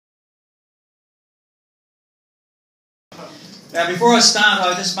Now, before I start,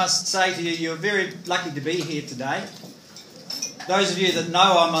 I just must say to you, you're very lucky to be here today. Those of you that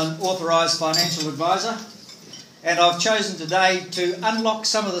know, I'm an authorised financial advisor, and I've chosen today to unlock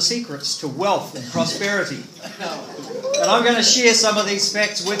some of the secrets to wealth and prosperity. And I'm going to share some of these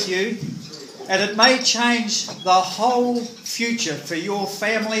facts with you, and it may change the whole future for your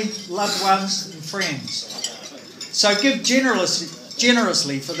family, loved ones and friends. So give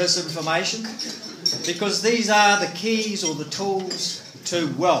generously for this information, because these are the keys or the tools to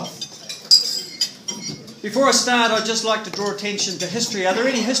wealth. Before I start, I'd just like to draw attention to history. Are there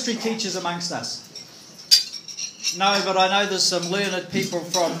any history teachers amongst us? No, but I know there's some learned people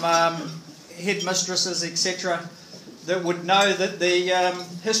from headmistresses, etc., that would know that the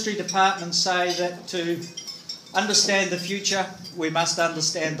history departments say that to understand the future, we must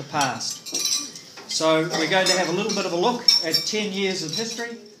understand the past. So we're going to have a little bit of a look at 10 years of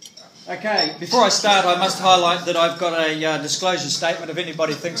history. Okay, before I start, I must highlight that I've got a disclosure statement if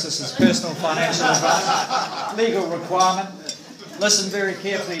anybody thinks this is personal financial advice. Legal requirement. Listen very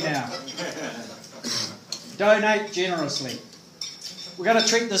carefully now. Donate generously. We're going to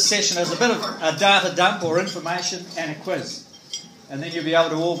treat this session as a bit of a data dump or information and a quiz. And then you'll be able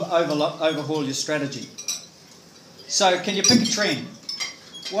to overhaul your strategy. So, can you pick a trend?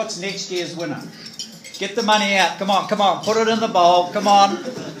 What's next year's winner? Get the money out. Come on. Put it in the bowl. Come on.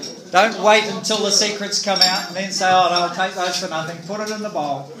 Don't wait until the secrets come out and then say, oh, no, I'll take those for nothing. Put it in the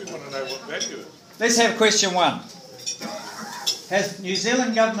bowl. We want to know what value is. Let's have question one. Has New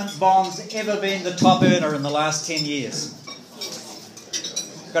Zealand government bonds ever been the top earner in the last 10 years?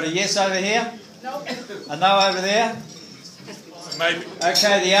 Got a yes over here? No. A no over there? Maybe.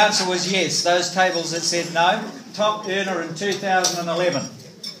 Okay, the answer was yes. Those tables that said no. Top earner in 2011.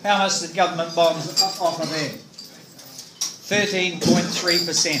 How much did government bonds offer there?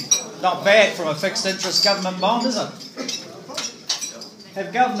 13.3%. Not bad from a fixed interest government bond, is it?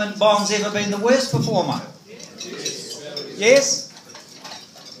 Have government bonds ever been the worst performer? Yes?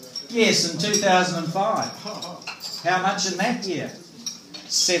 Yes, in 2005. How much in that year?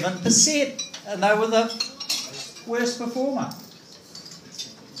 7%. And they were the worst performer.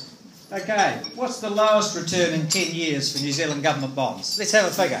 Okay, what's the lowest return in 10 years for New Zealand government bonds? Let's have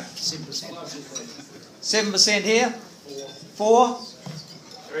a figure. 7%. 7% here? 4?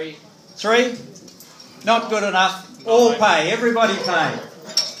 3? Not good enough. All pay. Everybody pay.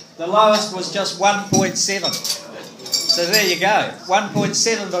 The lowest was just 1.7. So there you go.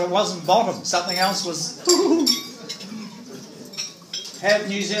 1.7, but it wasn't bottom. Something else was... Have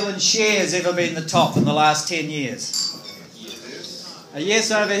New Zealand shares ever been the top in the last 10 years? A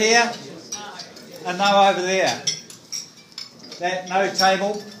yes over here, a no over there. That no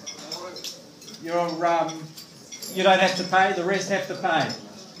table, you don't have to pay, the rest have to pay.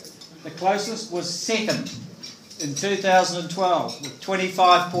 The closest was second in 2012 with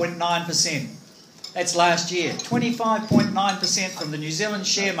 25.9%. That's last year. 25.9% from the New Zealand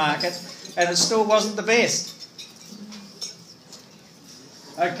share market, and it still wasn't the best.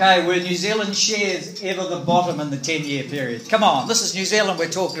 Okay, were New Zealand shares ever the bottom in the 10-year period? Come on, this is New Zealand we're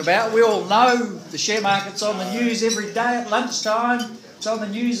talking about. We all know the share market's on the news every day at lunchtime. It's on the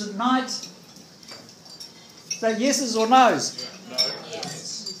news at night. Is that yeses or nos? No.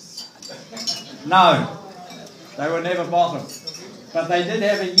 Yes. No. They were never bottom. But they did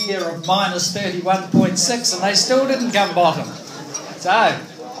have a year of minus 31.6 and they still didn't come bottom. So,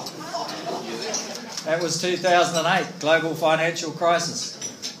 that was 2008, global financial crisis.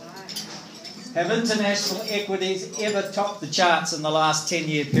 Have international equities ever topped the charts in the last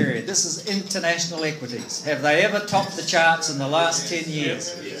 10-year period? This is international equities. Have they ever topped the charts in the last 10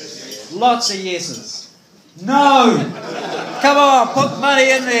 years? Yes. Lots of yeses. No! Come on, put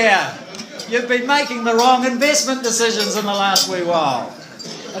money in there. You've been making the wrong investment decisions in the last wee while.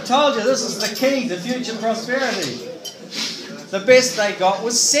 I told you this is the key to future prosperity. The best they got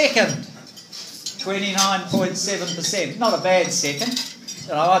was second. 29.7%. Not a bad second.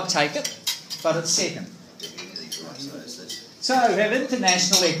 I'd take it, but it's second. So, have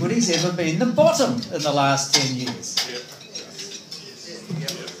international equities ever been the bottom in the last 10 years?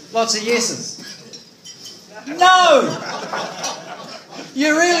 Lots of yeses. No!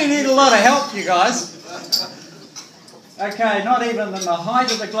 You really need a lot of help, you guys. Okay, not even in the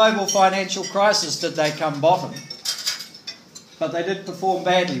height of the global financial crisis did they come bottom. But they did perform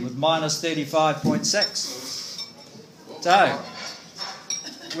badly with minus 35.6. So,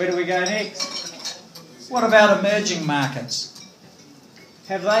 where do we go next? What about emerging markets?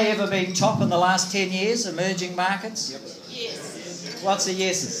 Have they ever been top in the last 10 years, emerging markets? Yes. Lots of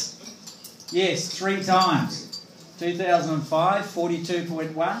yeses. Yes, 3 times. 2005,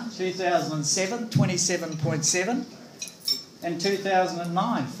 42.1. 2007, 27.7. And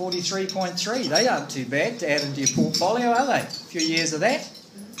 2009, 43.3. They aren't too bad to add into your portfolio, are they? A few years of that.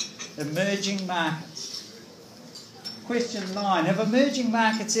 Emerging markets. Question 9. Have emerging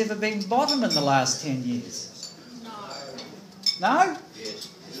markets ever been bottom in the last 10 years? No? Yes.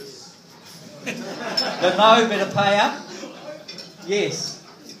 The no better pay up? Yes.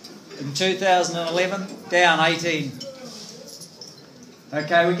 In 2011, down 18.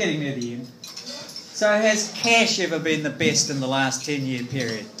 Okay, we're getting near the end. So has cash ever been the best in the last 10-year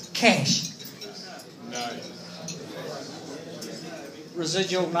period? Cash? No.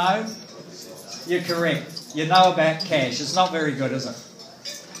 Residual no? You're correct. You know about cash. It's not very good, is it?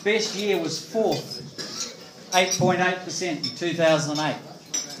 Best year was 4th. 8.8% in 2008.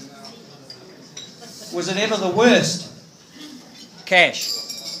 Was it ever the worst? Cash?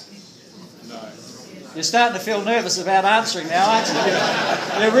 No. You're starting to feel nervous about answering now, aren't you?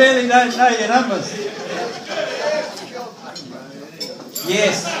 You really don't know your numbers.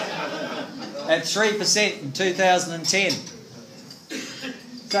 Yes. At 3% in 2010.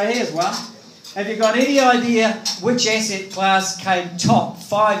 So here's one. Have you got any idea which asset class came top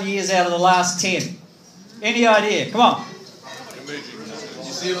 5 years out of the last 10? Any idea? Come on. New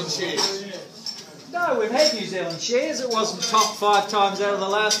Zealand shares. No, we've had New Zealand shares. It wasn't top 5 times out of the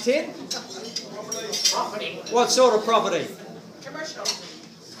last 10. Property. What sort of property? Commercial.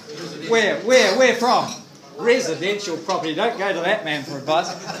 Where from? Residential property. Don't go to that man for advice.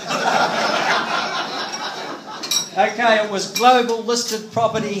 Okay, it was global listed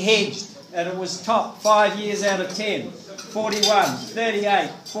property hedged, and it was top 5 years out of 10. 41, 38,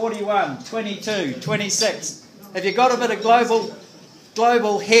 41, 22, 26. Have you got a bit of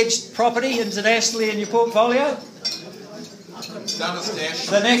global hedged property internationally in your portfolio?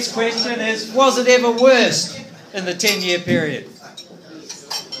 The next question is, was it ever worse in the 10-year period?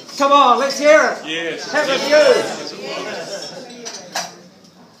 Come on, let's hear it. Yes. Have a view.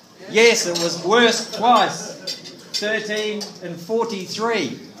 Yes, it was worse twice. 13 and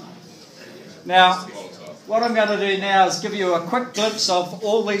 43. Now, what I'm going to do now is give you a quick glimpse of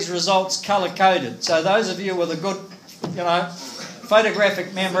all these results colour-coded. So those of you with a good,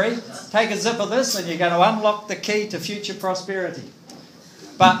 photographic memory, take a zip of this and you're going to unlock the key to future prosperity.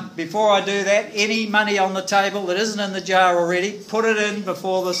 But before I do that, any money on the table that isn't in the jar already, put it in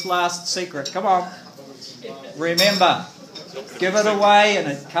before this last secret. Come on. Remember, give it away and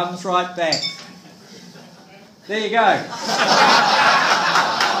it comes right back. There you go.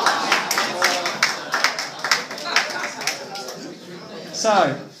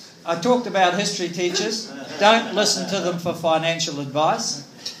 So, I talked about history teachers. Don't listen to them for financial advice.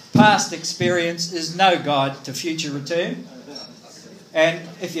 Past experience is no guide to future return. And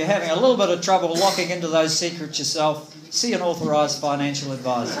if you're having a little bit of trouble locking into those secrets yourself, see an authorised financial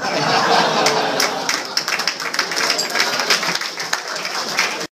advisor.